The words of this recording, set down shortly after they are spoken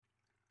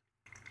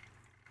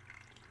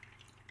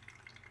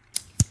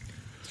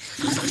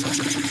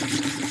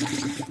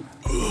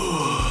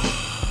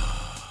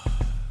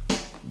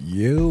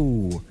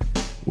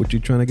What you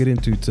trying to get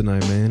into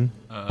tonight, man?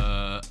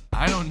 I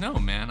don't know,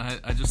 man.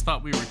 I just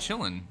thought we were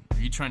chilling.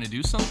 Are you trying to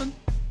do something?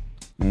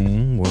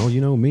 Well,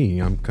 you know me.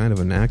 I'm kind of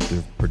an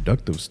active,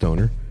 productive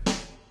stoner.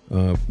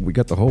 We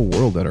got the whole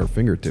world at our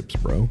fingertips,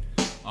 bro.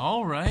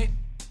 All right.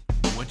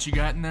 What you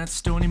got in that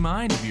stony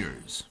mind of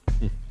yours?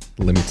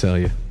 Let me tell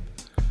you.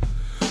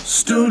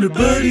 Stoner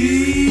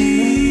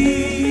Buddies!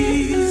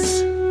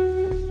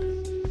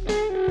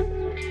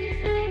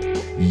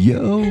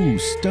 Yo,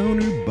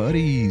 Stoner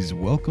Buddies,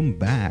 welcome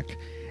back.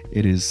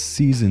 It is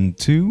season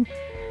 2.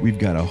 We've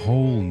got a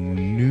whole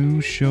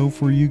new show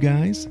for you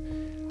guys.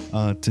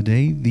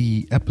 Today,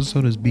 the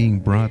episode is being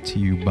brought to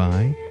you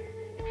by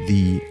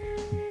the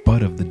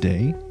Bud of the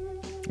Day,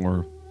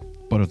 or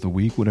Bud of the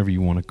Week, whatever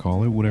you want to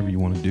call it, whatever you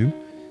want to do.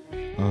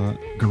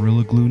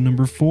 Gorilla Glue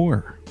number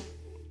 4.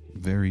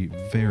 Very,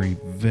 very,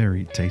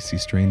 very tasty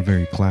strain,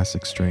 very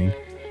classic strain.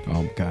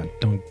 Oh, God,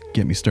 don't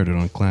get me started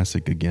on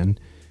classic again.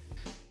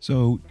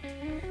 So,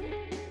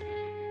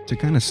 to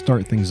kind of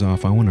start things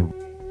off, I want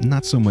to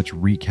not so much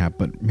recap,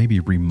 but maybe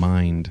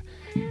remind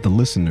the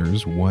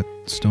listeners what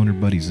Stoner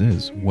Buddies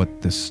is, what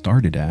this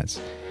started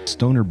as.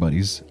 Stoner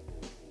Buddies,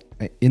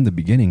 in the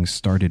beginning,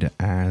 started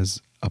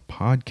as a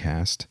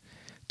podcast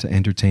to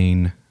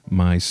entertain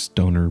my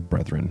stoner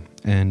brethren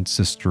and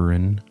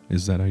sisterin.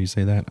 Is that how you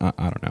say that? I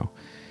don't know.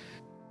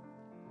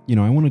 You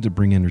know, I wanted to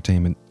bring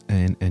entertainment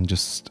and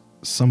just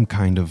some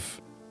kind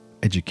of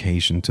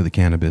education to the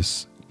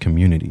cannabis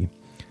community.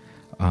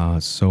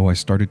 So I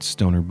started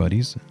Stoner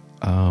Buddies.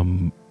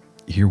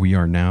 Here we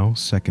are now,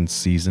 second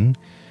season.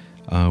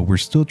 We're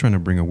still trying to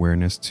bring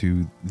awareness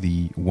to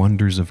the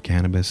wonders of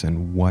cannabis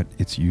and what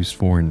it's used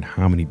for and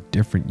how many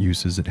different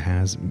uses it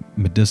has,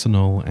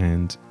 medicinal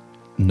and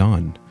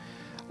non.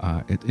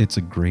 It's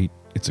a great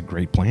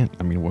plant.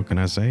 I mean, what can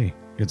I say?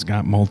 It's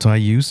got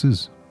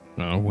multi-uses.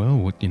 Oh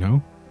well,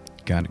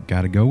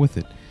 gotta go with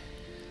it.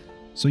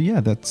 So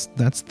yeah, that's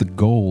the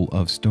goal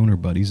of Stoner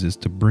Buddies, is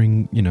to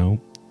bring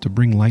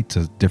light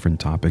to different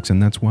topics,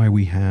 and that's why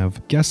we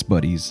have guest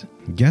buddies.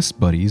 Guest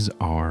buddies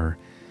are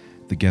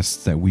the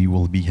guests that we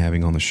will be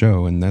having on the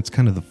show, and that's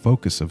kind of the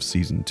focus of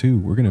season 2.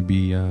 We're going to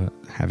be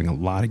having a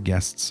lot of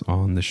guests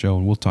on the show,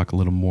 and we'll talk a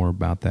little more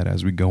about that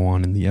as we go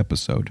on in the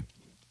episode.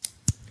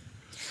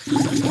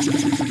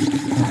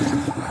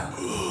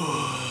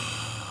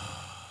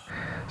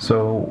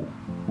 So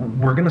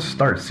we're going to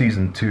start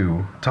season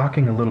 2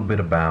 talking a little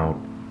bit about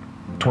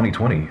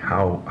 2020,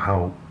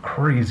 how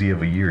crazy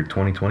of a year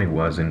 2020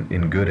 was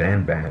in good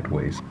and bad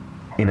ways.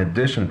 In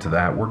addition to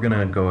that, we're going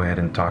to go ahead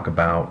and talk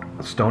about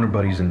Stoner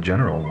Buddies in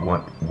general,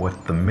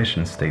 what the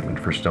mission statement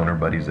for Stoner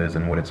Buddies is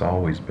and what it's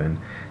always been,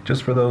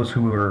 just for those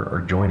who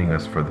are joining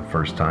us for the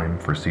first time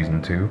for season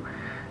 2,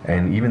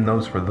 and even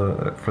those for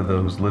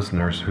those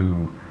listeners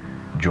who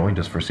joined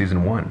us for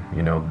season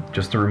 1,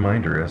 just a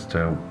reminder as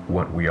to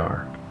what we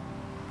are.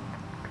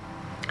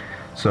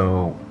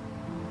 So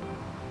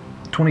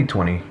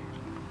 2020,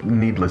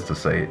 needless to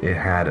say, it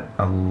had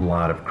a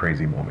lot of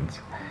crazy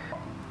moments.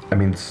 I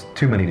mean, it's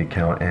too many to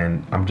count,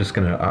 and I'm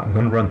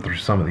gonna run through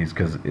some of these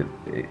because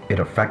it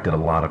affected a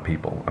lot of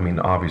people. I mean,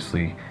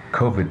 obviously,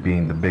 COVID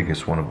being the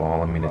biggest one of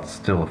all. I mean, it's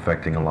still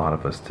affecting a lot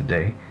of us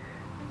today.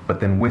 But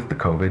then with the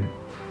COVID,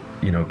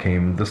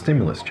 came the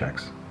stimulus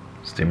checks.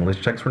 Stimulus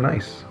checks were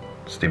nice.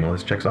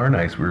 Stimulus checks are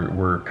nice.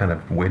 We're kind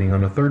of waiting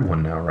on a third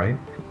one now, right?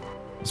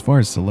 As far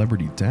as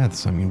celebrity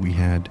deaths, I mean, we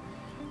had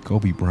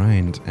Kobe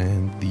Bryant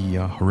and the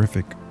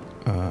horrific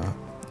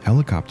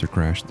helicopter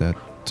crash that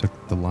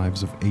took the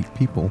lives of 8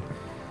 people.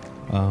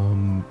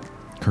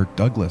 Kirk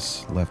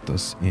Douglas left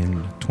us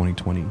in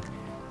 2020.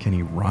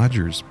 Kenny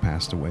Rogers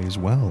passed away as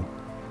well.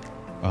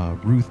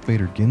 Ruth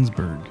Bader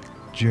Ginsburg,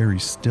 Jerry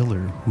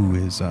Stiller, who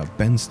is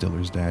Ben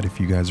Stiller's dad. If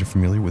you guys are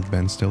familiar with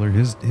Ben Stiller,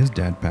 his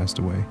dad passed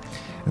away.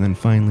 And then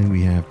finally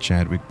we have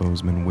Chadwick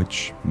Boseman,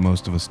 which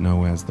most of us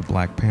know as the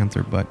Black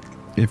Panther. But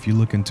if you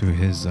look into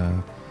his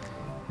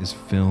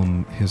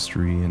film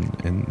history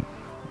and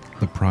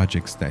the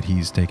projects that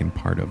he's taken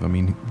part of, I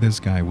mean, this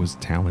guy was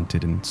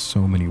talented in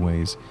so many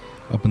ways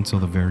up until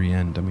the very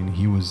end. I mean,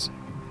 he was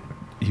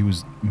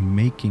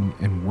making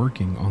and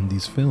working on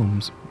these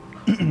films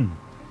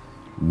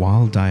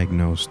while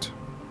diagnosed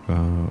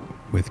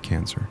with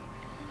cancer.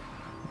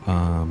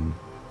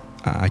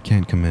 I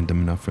can't commend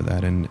him enough for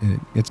that,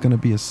 and it's going to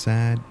be a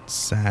sad,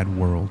 sad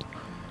world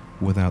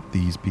without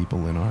these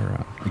people in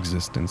our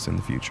existence in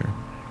the future,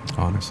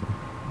 honestly.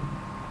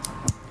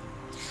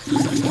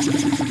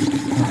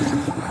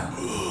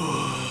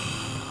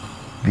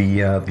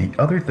 The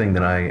other thing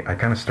that I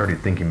kind of started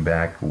thinking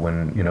back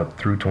when,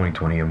 through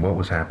 2020 and what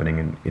was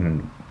happening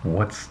in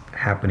what's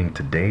happening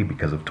today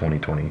because of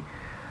 2020,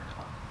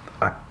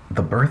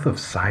 the birth of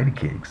side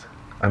gigs.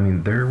 I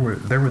mean, there were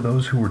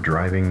those who were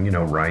driving,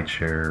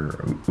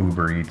 rideshare,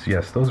 Uber Eats.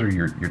 Yes, those are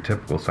your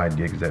typical side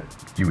gigs that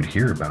you would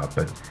hear about.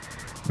 But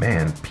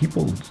man,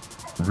 people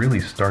really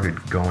started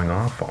going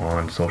off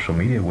on social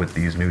media with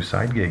these new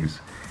side gigs.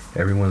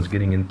 Everyone's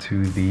getting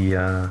into the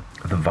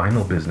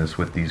vinyl business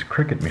with these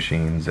Cricut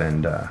machines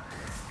and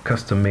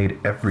custom-made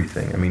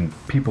everything. I mean,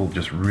 people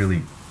just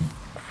really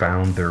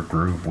found their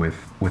groove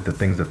with the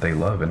things that they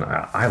love, and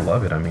I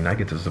love it. I mean, I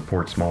get to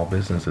support small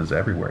businesses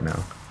everywhere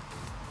now.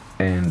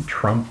 And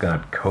Trump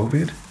got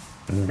COVID?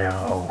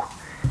 No.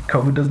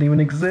 COVID doesn't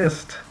even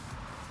exist.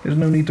 There's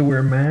no need to wear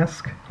a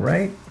mask,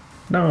 right?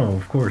 No,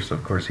 of course.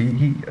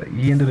 He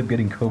ended up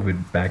getting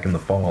COVID back in the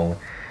fall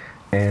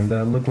and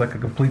looked like a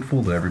complete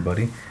fool to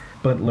everybody,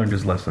 but learned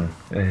his lesson,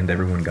 and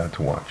everyone got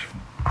to watch.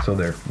 So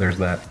there's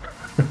that.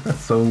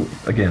 So,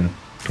 again,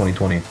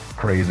 2020,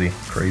 crazy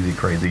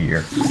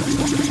year.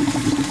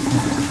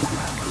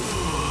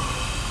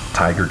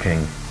 Tiger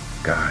King.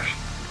 Gosh.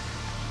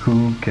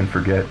 Who can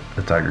forget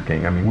the Tiger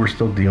King? I mean, we're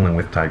still dealing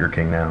with Tiger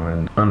King now,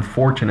 and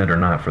unfortunate or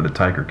not for the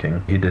Tiger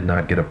King, he did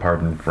not get a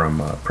pardon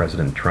from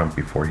President Trump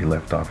before he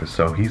left office,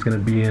 so he's going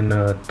to be in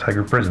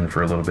Tiger prison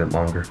for a little bit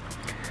longer.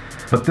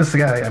 But this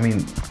guy, I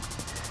mean,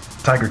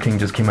 Tiger King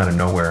just came out of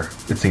nowhere,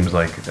 it seems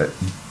like.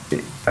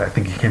 I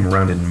think he came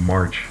around in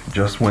March,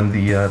 just when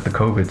the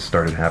COVID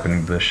started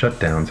happening, the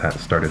shutdowns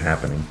started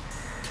happening.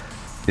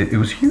 It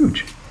was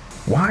huge.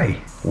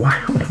 Why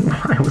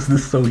was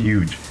this so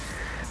huge?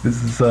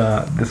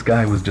 This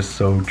guy was just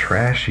so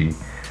trashy,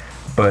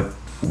 but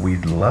we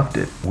loved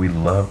it. We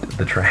loved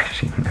the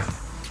trashiness.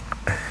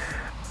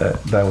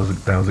 That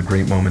was a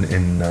great moment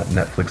in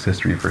Netflix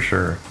history for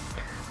sure.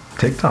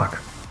 TikTok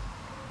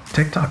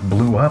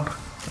blew up.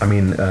 I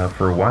mean,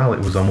 for a while it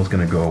was almost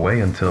going to go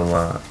away until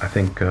I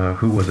think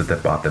who was it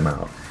that bought them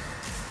out?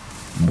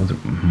 Was it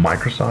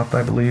Microsoft,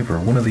 I believe, or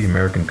one of the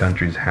American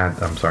companies had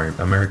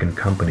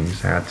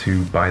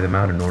to buy them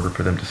out in order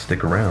for them to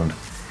stick around.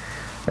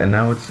 And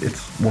now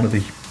it's one of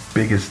the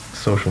biggest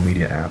social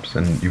media apps,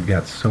 and you've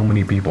got so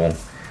many people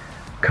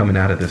coming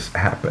out of this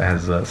app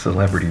as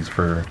celebrities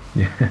for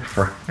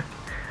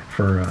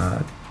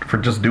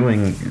just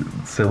doing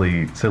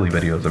silly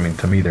videos. I mean,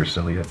 to me they're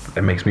silly.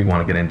 It makes me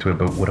want to get into it,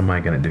 but what am I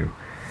going to do?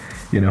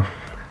 You know.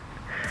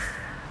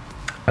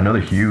 Another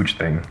huge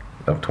thing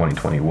of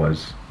 2020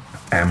 was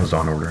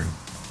Amazon ordering.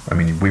 I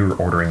mean, we were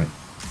ordering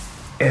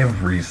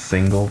every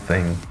single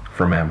thing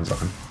from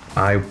Amazon.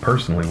 I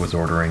personally was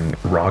ordering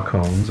raw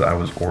cones. I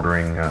was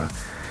ordering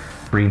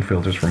green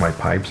filters for my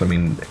pipes. I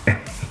mean,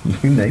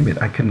 you name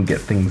it. I couldn't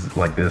get things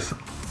like this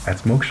at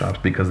smoke shops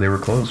because they were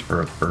closed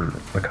for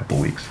a couple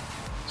weeks.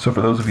 So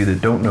for those of you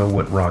that don't know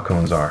what raw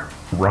cones are,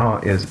 Raw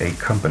is a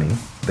company.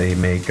 They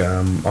make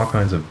all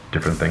kinds of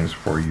different things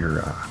for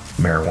your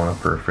marijuana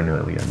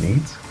paraphernalia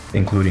needs,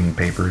 including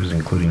papers,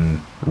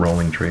 including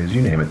rolling trays,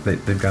 you name it.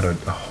 They've got a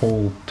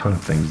whole ton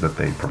of things that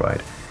they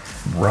provide.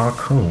 Raw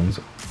cones,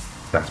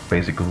 that's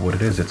basically what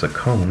it is. It's a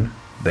cone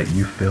that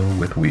you fill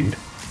with weed,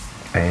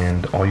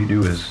 and all you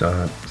do is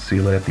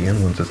seal it at the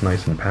end once it's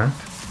nice and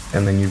packed,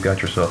 and then you've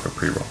got yourself a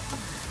pre-roll.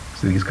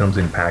 So these comes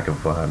in a pack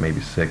of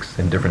maybe 6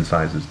 in different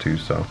sizes too,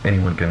 so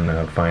anyone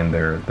can find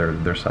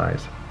their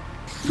size.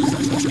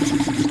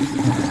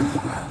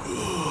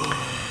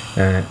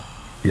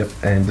 Yep,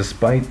 and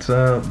despite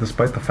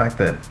the fact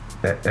that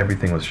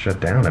everything was shut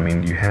down, I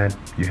mean, you had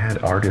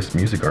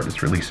music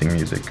artists releasing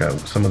music.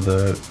 Some of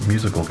the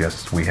musical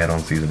guests we had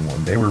on season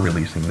 1, they were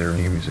releasing their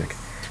new music.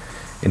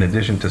 In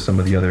addition to some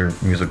of the other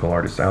musical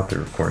artists out there,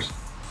 of course.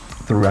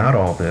 Throughout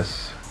all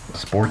this,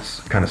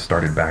 sports kind of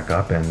started back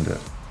up, and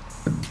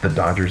the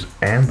Dodgers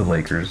and the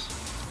Lakers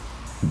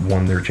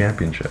won their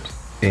championships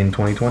in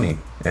 2020,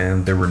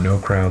 and there were no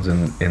crowds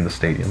in the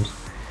stadiums.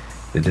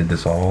 They did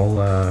this all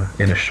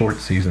in a short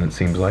season, it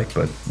seems like,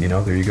 but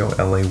there you go.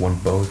 LA won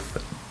both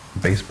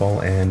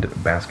baseball and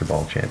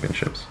basketball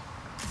championships.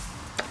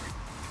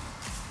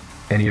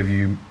 Any of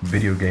you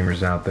video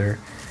gamers out there,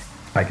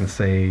 I can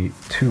say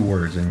 2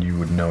 words and you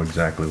would know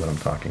exactly what I'm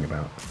talking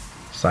about.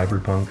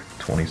 Cyberpunk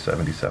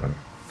 2077.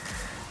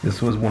 This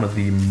was one of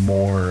the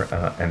more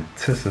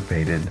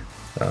anticipated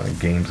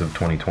games of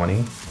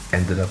 2020.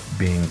 Ended up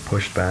being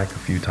pushed back a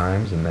few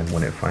times, and then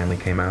when it finally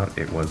came out,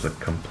 it was a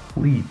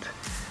complete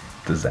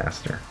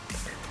disaster.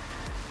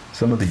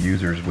 Some of the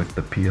users with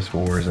the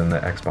PS4s and the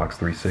Xbox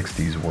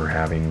 360s were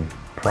having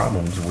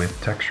problems with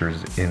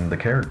textures in the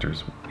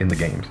characters in the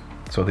games.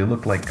 So they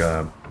looked like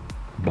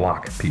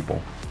block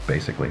people,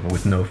 basically,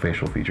 with no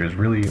facial features.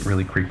 Really,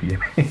 really creepy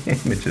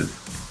images.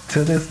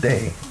 To this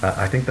day,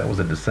 I think that was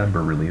a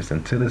December release,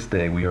 and to this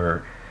day we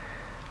are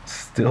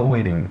still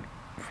waiting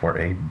for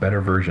a better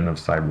version of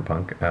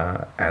Cyberpunk,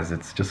 as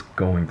it's just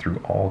going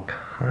through all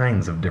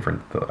kinds of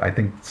different... I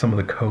think some of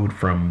the code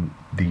from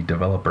the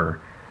developer,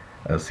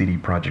 CD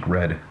Projekt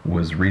Red,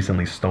 was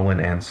recently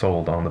stolen and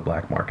sold on the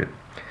black market.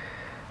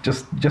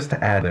 Just to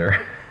add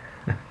their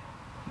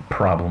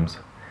problems.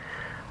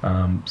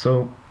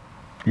 Sorry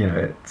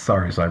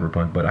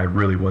Cyberpunk, but I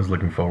really was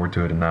looking forward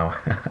to it, and now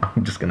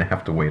I'm just gonna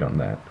have to wait on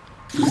that.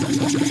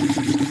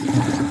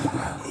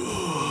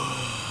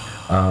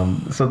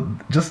 So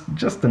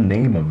just to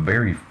name a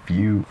very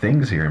few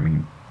things here. I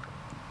mean,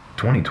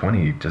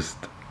 2020 it's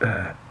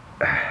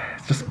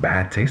just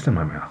bad taste in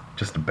my mouth,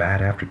 just a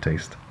bad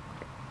aftertaste.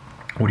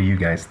 What do you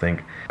guys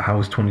think? How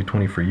was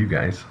 2020 for you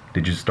guys?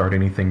 Did you start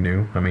anything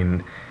new? I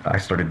mean, I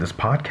started this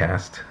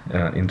podcast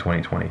in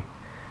 2020.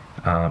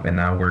 And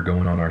now we're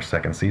going on our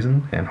second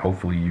season, and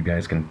hopefully you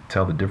guys can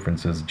tell the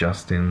differences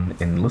just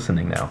in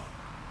listening now.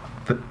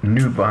 The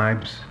new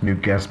vibes, new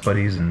guest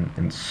buddies,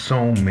 and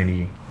so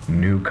many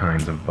new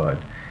kinds of bud.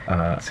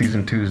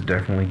 Season 2 is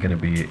definitely going to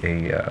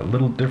be a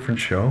little different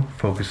show,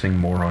 focusing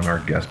more on our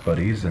guest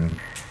buddies, and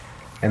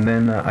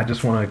then I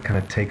just want to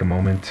kind of take a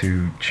moment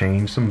to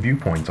change some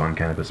viewpoints on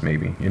cannabis,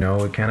 maybe. You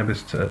know,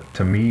 cannabis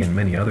to me and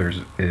many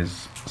others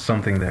is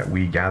something that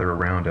we gather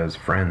around as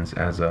friends,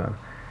 as a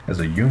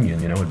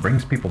union. You know, it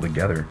brings people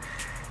together,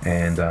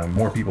 and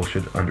more people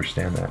should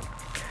understand that.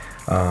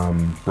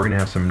 We're going to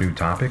have some new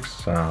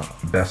topics,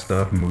 best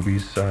of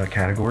movies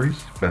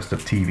categories, best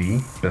of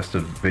TV, best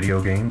of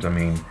video games. I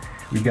mean,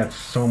 we've got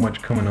so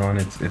much coming on,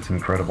 it's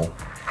incredible.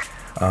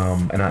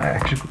 And I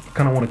actually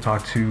kind of want to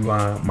talk to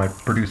my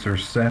producer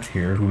Seth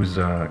here, who's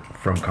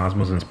from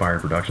Cosmos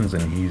Inspired Productions,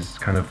 and he's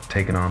kind of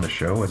taken on the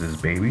show as his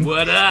baby.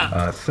 What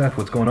up? Seth,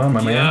 what's going on,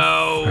 my man?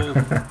 Yo!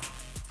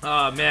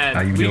 Oh,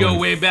 man, we go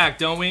way back,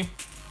 don't we?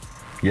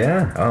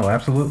 Yeah, oh,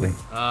 absolutely.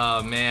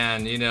 Oh,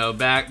 man, you know,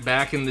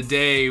 back in the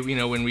day, you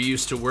know, when we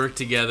used to work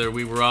together,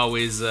 we were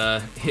always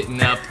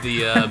hitting up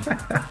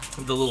the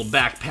little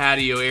back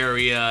patio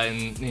area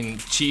and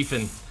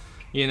chiefing,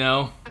 you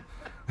know?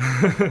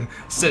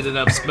 Setting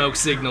up smoke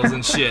signals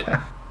and shit.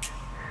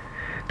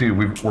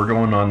 Dude, we're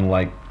going on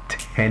like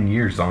 10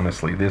 years,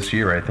 honestly. This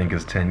year, I think,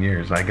 is 10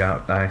 years.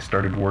 I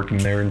started working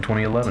there in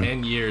 2011.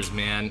 10 years,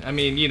 man. I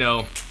mean, you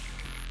know,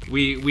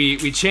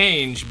 we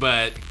change,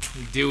 but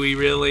do we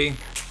really?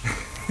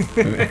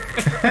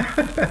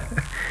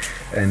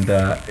 And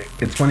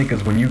it's funny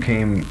because when you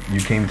came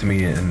to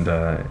me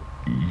and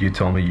you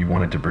told me you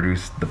wanted to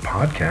produce the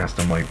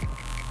podcast, I'm like,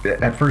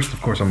 at first,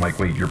 of course, I'm like,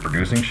 wait, you're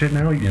producing shit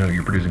now? You know,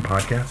 you're producing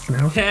podcasts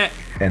now?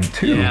 And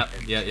two,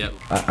 yeah.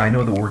 I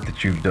know the work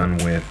that you've done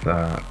with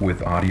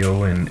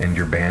audio and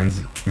your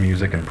band's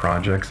music and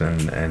projects,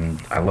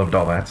 and I loved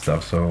all that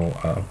stuff. So,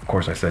 of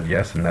course, I said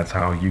yes, and that's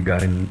how you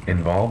got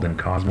involved, and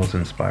Cosmos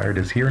Inspired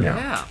is here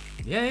now.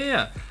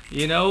 Yeah.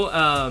 You know,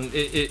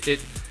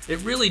 it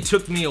really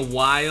took me a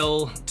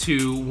while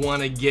to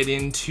want to get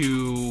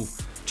into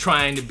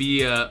trying to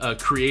be a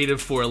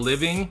creative for a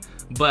living.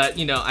 But,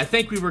 you know, I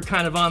think we were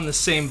kind of on the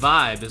same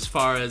vibe as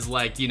far as,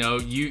 like, you know,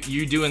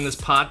 you doing this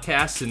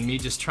podcast and me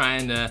just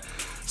trying to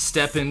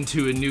step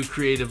into a new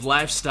creative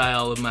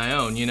lifestyle of my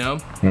own, you know?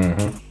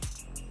 Mm-hmm.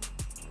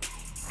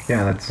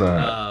 Yeah, that's...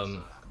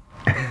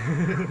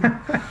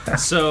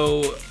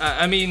 So,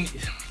 I mean,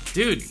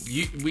 dude,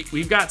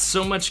 we've got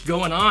so much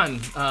going on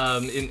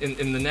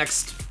in the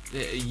next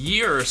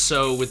year or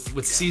so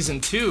with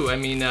season 2. I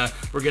mean,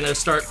 we're going to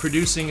start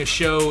producing a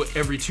show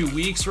every 2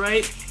 weeks,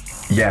 right?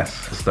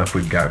 Yes, the stuff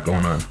we've got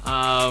going on.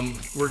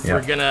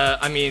 We're gonna,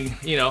 I mean,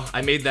 you know,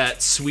 I made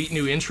that sweet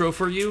new intro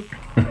for you.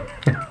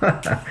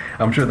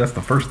 I'm sure that's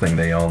the first thing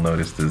they all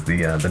noticed is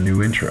the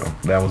new intro.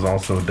 That was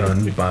also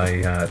done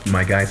by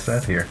my guy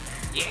Seth here.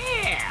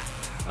 Yeah!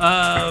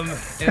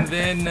 And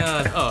then,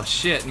 oh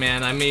shit,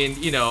 man, I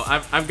mean, you know,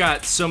 I've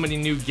got so many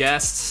new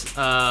guests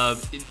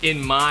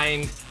in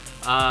mind,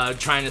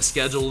 trying to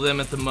schedule them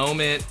at the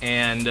moment,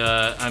 and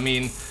I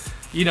mean,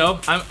 you know,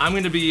 I'm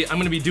gonna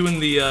be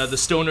doing the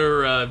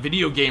Stoner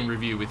video game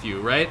review with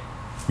you, right?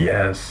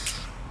 Yes.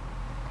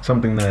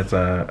 Something that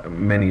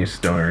many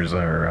stoners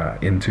are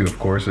into, of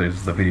course,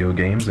 is the video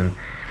games, and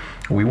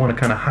we want to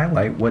kind of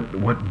highlight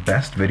what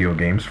best video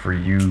games for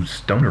you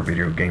stoner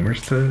video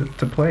gamers to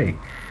play.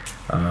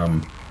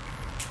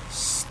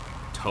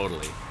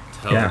 Totally,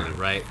 yeah.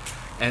 Right.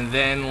 And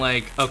then,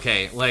 like,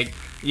 okay, like,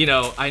 you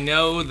know, I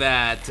know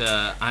that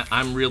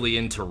I'm really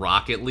into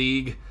Rocket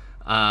League.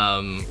 I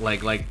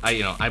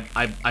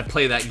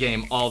play that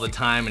game all the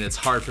time, and it's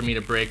hard for me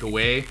to break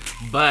away,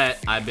 but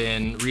I've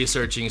been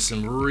researching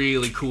some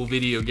really cool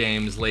video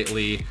games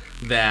lately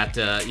that,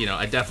 you know,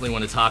 I definitely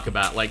want to talk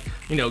about, like,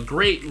 you know,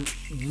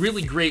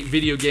 really great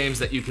video games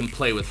that you can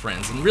play with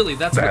friends, and really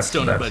that's what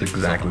Stoner Buddies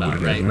exactly is all about, what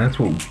it is, right?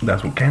 And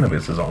that's what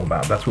cannabis is all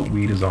about. That's what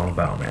weed is all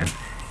about, man.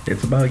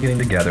 It's about getting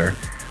together,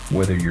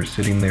 whether you're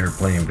sitting there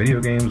playing video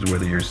games,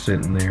 whether you're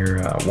sitting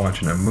there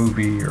watching a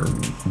movie or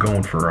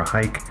going for a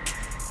hike.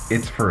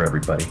 It's for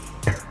everybody.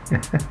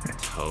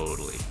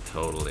 Totally.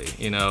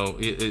 You know,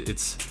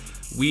 it's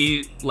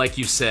weed, like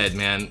you said,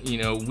 man. You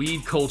know,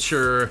 weed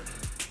culture.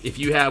 If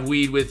you have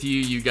weed with you,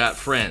 you got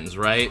friends,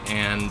 right?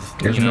 And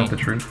isn't that the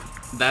truth?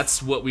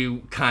 That's what we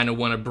kind of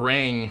want to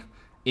bring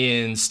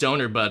in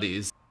Stoner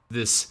Buddies.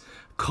 This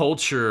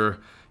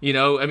culture. You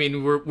know, I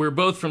mean, we're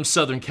both from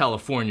Southern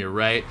California,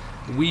 right?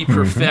 We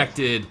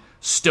perfected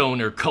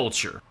stoner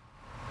culture.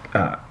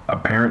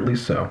 Apparently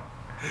so.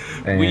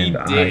 And we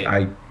did.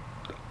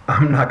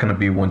 I'm not going to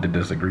be one to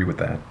disagree with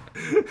that.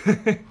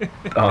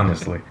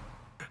 Honestly.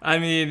 I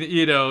mean,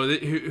 you know,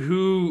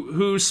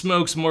 who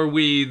smokes more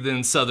weed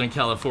than Southern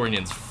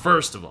Californians,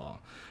 first of all,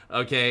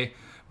 okay?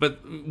 But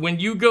when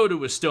you go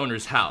to a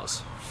stoner's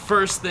house,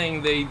 first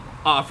thing they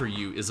offer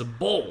you is a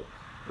bowl,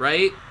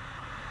 right?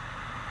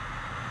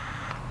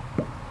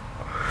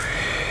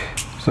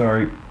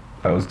 Sorry,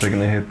 I was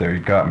taking a hit there.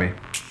 You got me.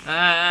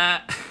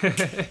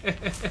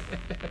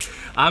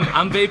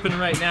 I'm vaping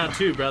right now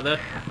too, brother.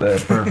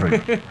 That's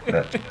perfect.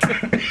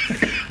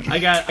 I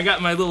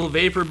got my little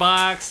vapor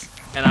box,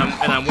 and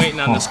I'm waiting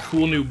on this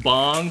cool new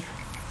bong.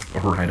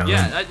 Right on.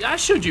 Yeah, I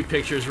showed you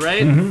pictures,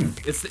 right?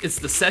 Mm-hmm. It's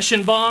the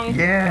session bong.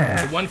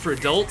 Yeah. The one for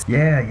adults.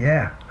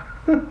 Yeah.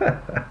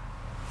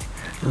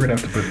 We're gonna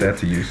have to put that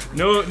to use.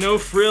 No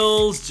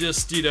frills,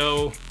 just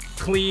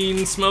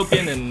clean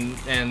smoking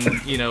and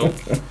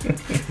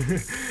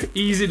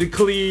easy to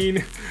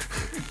clean.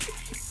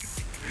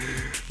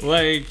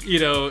 Like,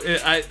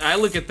 I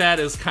look at that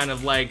as kind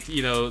of like,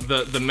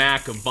 the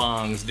Mac of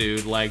bongs,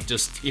 dude. Like,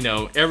 just,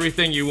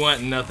 everything you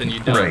want and nothing you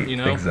don't, Right,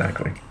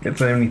 exactly.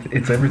 It's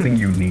everything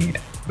you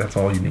need. That's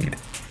all you need.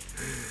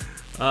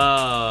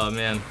 Oh,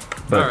 man.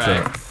 But, all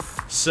right.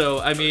 So,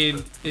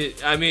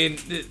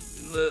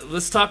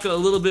 let's talk a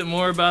little bit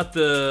more about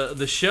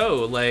the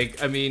show. Like,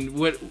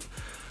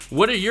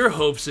 what are your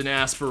hopes and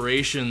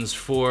aspirations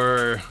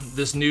for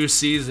this new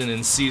season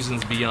and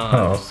seasons beyond?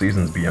 Oh,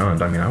 seasons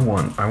beyond. I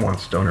want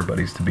Stoner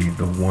Buddies to be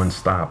the one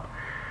stop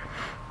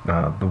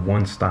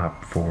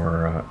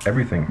for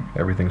everything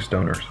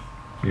stoners.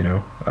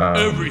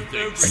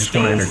 Everything. I just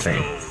want to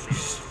entertain.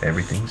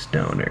 Everything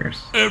stoners.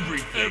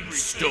 Everything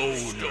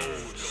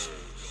stoners.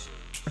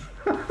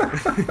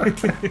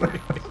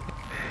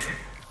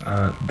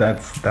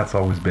 That's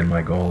always been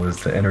my goal, is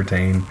to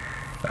entertain,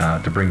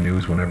 to bring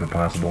news whenever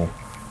possible,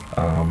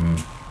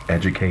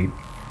 educate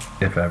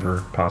if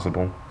ever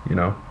possible.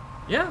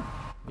 Yeah.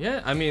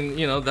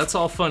 That's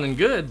all fun and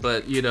good,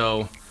 but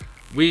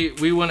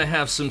we want to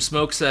have some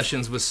smoke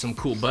sessions with some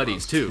cool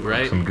buddies too,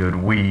 right? Some good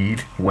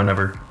weed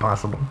whenever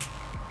possible.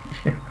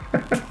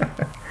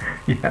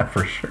 Yeah,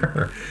 for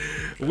sure.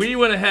 We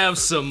want to have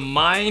some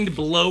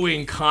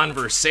mind-blowing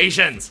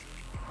conversations.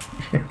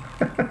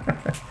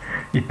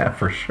 Yeah,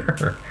 for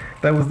sure.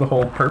 That was the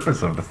whole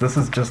purpose of this. This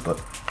is just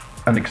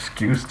an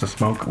excuse to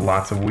smoke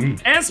lots of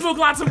weed. And smoke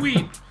lots of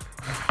weed.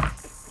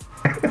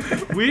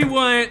 We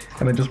want...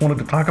 And I just wanted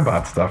to talk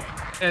about stuff.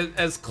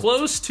 As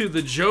close to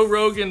the Joe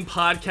Rogan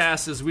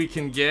podcast as we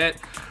can get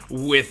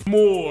with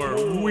more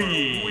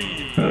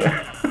weed.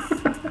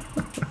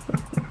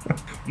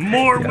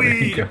 More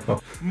weed.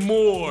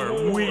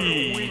 More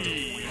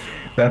weed.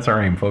 That's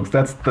our aim, folks.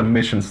 That's the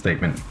mission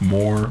statement.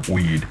 More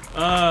weed.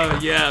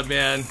 Yeah,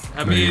 man.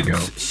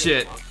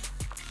 Shit.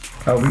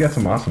 We got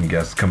some awesome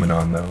guests coming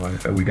on, though.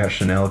 We got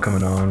Chanel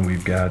coming on.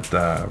 We've got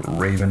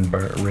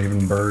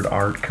Ravenbird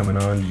Art coming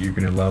on. You're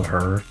gonna love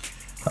her.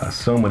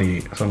 So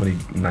many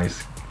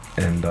nice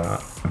and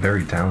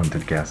very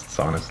talented guests,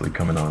 honestly,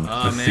 coming on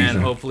this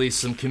season. Hopefully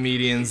some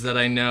comedians that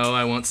I know.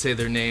 I won't say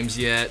their names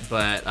yet,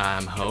 but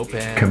I'm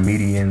hoping.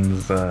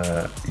 Comedians,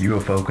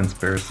 UFO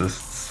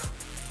conspiracists.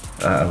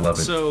 I love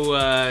it. So,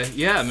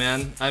 yeah,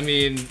 man.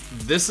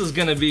 This is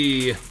going to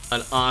be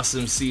an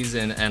awesome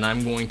season, and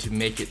I'm going to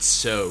make it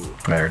so.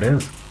 There it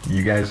is.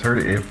 You guys heard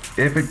it.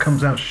 If it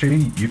comes out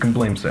shitty, you can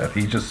blame Seth.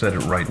 He just said it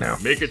right now.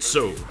 Make it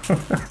so.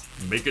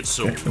 Make it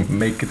so.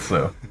 Make it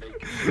so.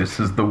 This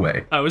is the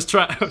way. I was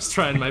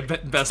trying my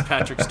best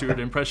Patrick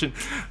Stewart impression.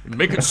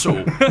 Make it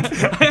so.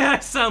 I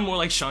sound more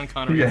like Sean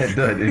Connery. Yeah,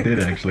 it did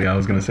actually. I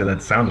was going to say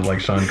that sounded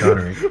like Sean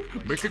Connery.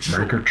 Make it so.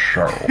 Make it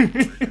so.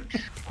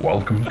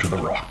 Welcome to the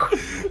Rock.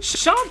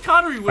 Sean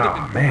Connery would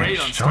have been great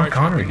on Star Trek.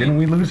 Sean Connery. Didn't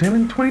we lose him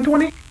in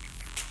 2020?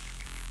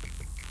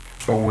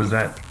 Or was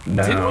that...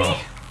 No. Did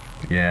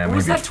we? Yeah, maybe. Or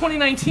was that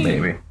 2019?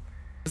 Maybe.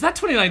 Is that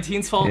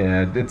 2019's fault?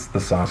 Yeah, it's the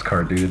sauce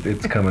card, dude.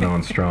 It's coming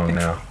on strong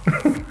now.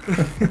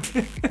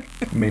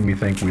 Made me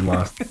think we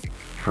lost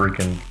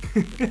freaking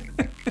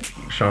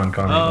Sean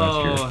Connery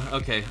last year. Oh,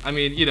 okay.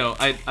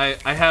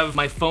 I have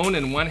my phone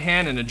in one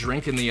hand and a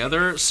drink in the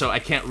other, so I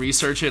can't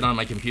research it on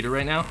my computer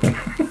right now.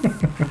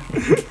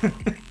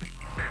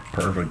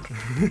 Perfect.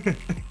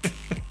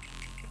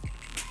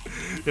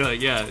 You're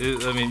like, yeah,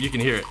 you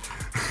can hear it.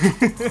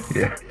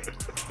 Yeah.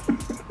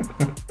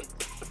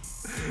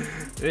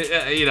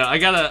 I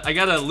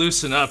gotta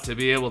loosen up to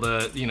be able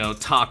to,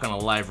 talk on a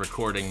live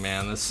recording,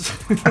 man. This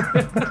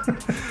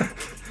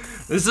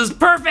is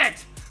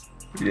perfect.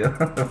 Yeah,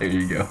 there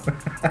you go.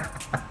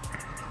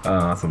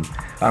 Awesome.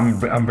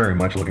 I'm very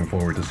much looking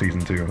forward to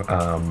season 2.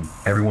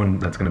 Everyone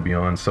that's going to be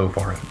on so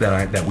far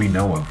that we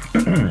know of,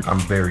 I'm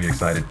very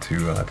excited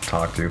to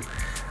talk to.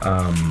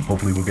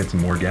 Hopefully we'll get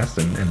some more guests,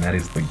 and that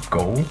is the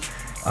goal.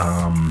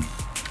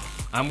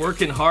 I'm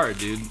working hard,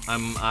 dude.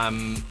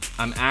 I'm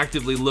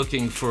actively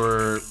looking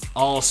for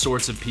all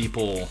sorts of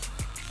people.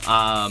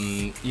 Not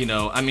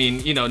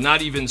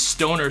even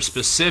stoner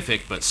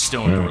specific, but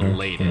stoner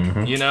related.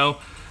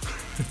 Mm-hmm.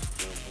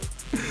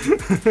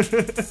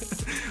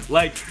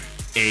 Like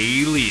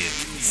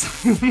aliens.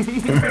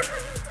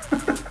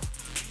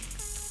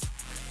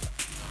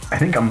 I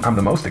think I'm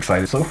the most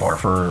excited so far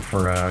for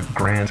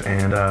Grant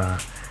and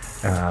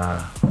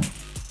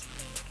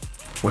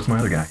what's my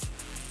other guy?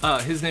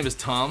 His name is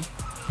Tom.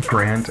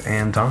 Grant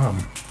and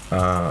Tom.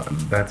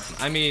 That's.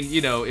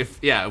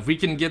 If we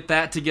can get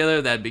that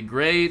together, that'd be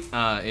great.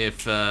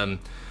 If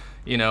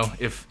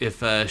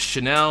if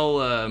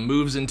Chanel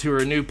moves into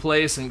her new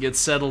place and gets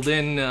settled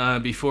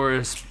in before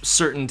a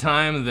certain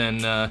time,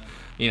 then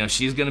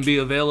she's gonna be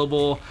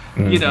available.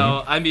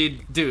 I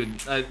mean, dude,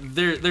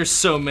 there's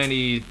so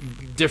many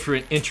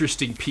different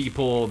interesting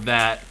people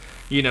that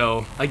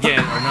again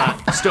are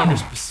not stoner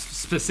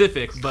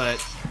specific, but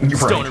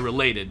stoner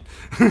related.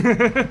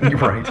 You're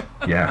right.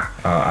 Yeah,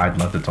 I'd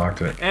love to talk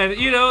to it. And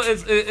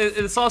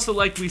it's also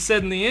like we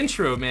said in the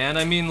intro, man.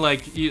 I mean,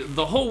 like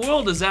the whole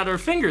world is at our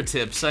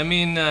fingertips. I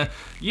mean,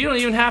 you don't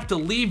even have to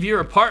leave your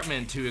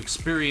apartment to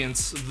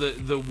experience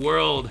the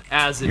world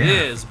as it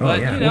is. But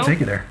we'll take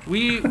you there.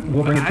 We'll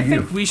bring it to you. I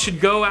think we should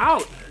go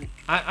out.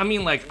 I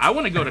mean, like, I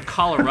want to go to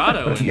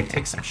Colorado and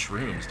take some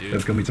shrooms, dude.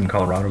 There's gonna be some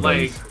Colorado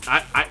like, buddies.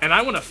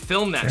 I want to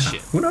film that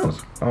shit. Who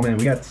knows? Oh man,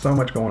 we got so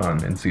much going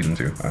on in season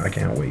 2. I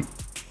can't wait.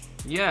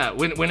 Yeah,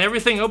 when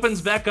everything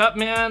opens back up,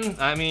 man.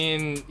 I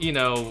mean,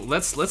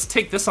 let's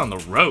take this on the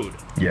road.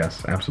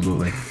 Yes,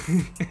 absolutely.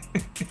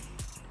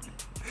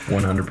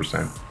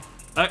 100%.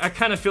 I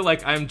kind of feel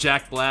like I'm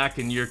Jack Black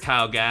and you're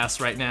Kyle Gass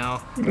right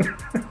now.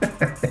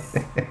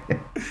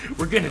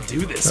 We're gonna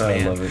do this,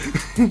 man. I love it.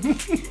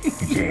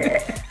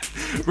 Yeah.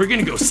 We're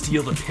gonna go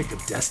steal the pick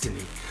of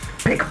destiny.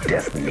 Pick of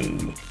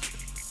destiny.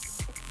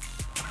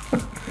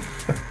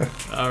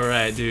 All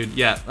right, dude.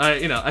 Yeah,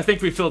 I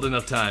think we filled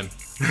enough time.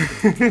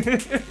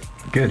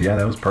 Good. Yeah,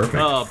 that was perfect.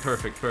 Oh,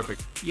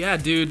 perfect. Yeah,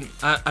 dude.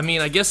 I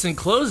mean, I guess in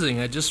closing,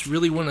 I just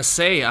really want to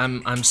say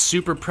I'm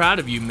super proud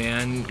of you,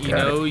 man.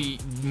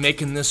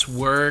 Making this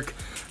work.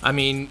 I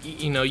mean,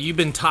 you've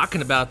been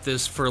talking about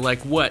this for like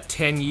what,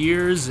 10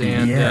 years,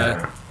 and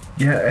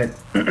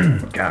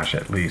gosh,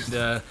 at least.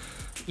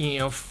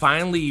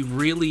 Finally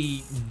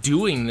really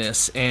doing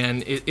this,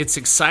 and it's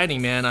exciting,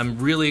 man. I'm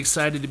really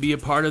excited to be a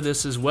part of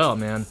this as well,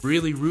 man.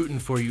 Really rooting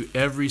for you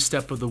every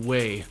step of the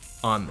way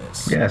on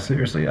this. Yeah,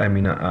 seriously. I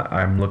mean,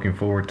 I'm looking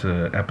forward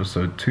to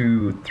episode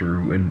 2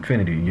 through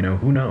infinity.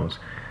 Who knows?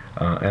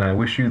 And I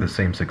wish you the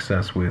same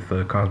success with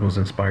Cosmos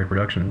Inspired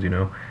Productions.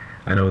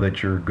 I know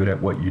that you're good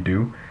at what you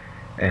do,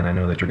 and I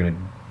know that you're going to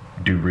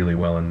do really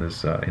well in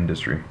this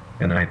industry.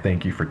 And I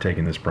thank you for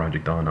taking this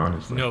project on,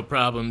 honestly. No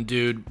problem,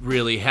 dude.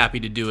 Really happy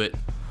to do it.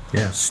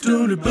 Yeah.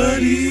 Stoner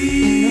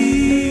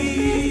Buddies.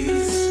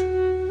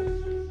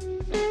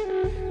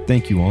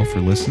 Thank you all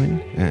for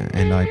listening,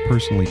 and I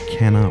personally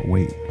cannot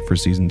wait for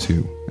season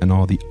 2 and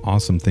all the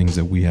awesome things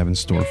that we have in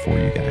store for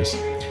you guys.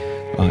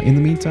 In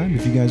the meantime,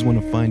 if you guys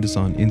want to find us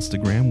on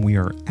Instagram, we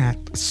are at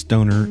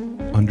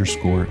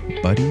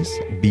stoner_buddies,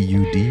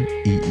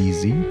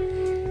 BUDEEZ.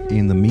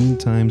 In the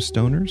meantime,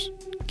 stoners,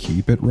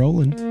 keep it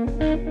rolling.